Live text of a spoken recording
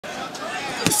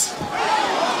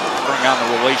Bring on the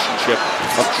relationship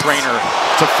of trainer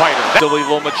to fighter. Billy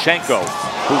Lomachenko,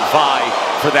 who vie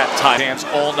for that title. Dance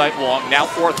all night long. Now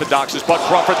orthodox is Bud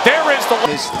Crawford. There is the...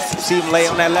 See him lay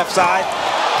on that left side.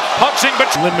 Punching, but...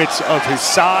 Limits of his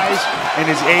size and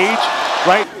his age,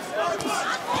 right?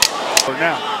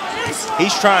 Now.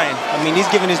 He's trying. I mean, he's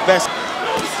giving his best.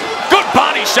 Good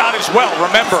body shot as well.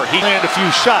 Remember, he landed a few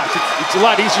shots. It's a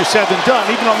lot easier said than done,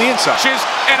 even on the inside.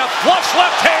 And a flush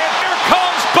left hand. Here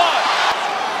comes Bud.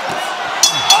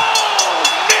 Oh,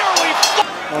 nearly.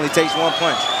 Only takes one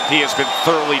punch. He has been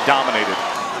thoroughly dominated.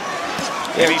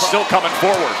 And he's still coming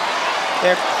forward.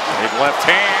 There. Big left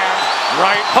hand,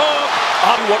 right hook.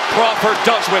 On what Crawford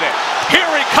does with it. Here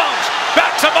he comes.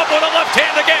 Backs him up with a left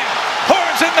hand again.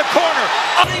 Horns in the corner.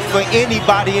 For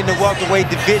anybody in the welterweight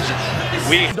division.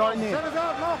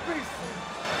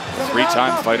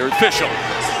 Three-time fighter official.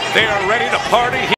 They are ready to party.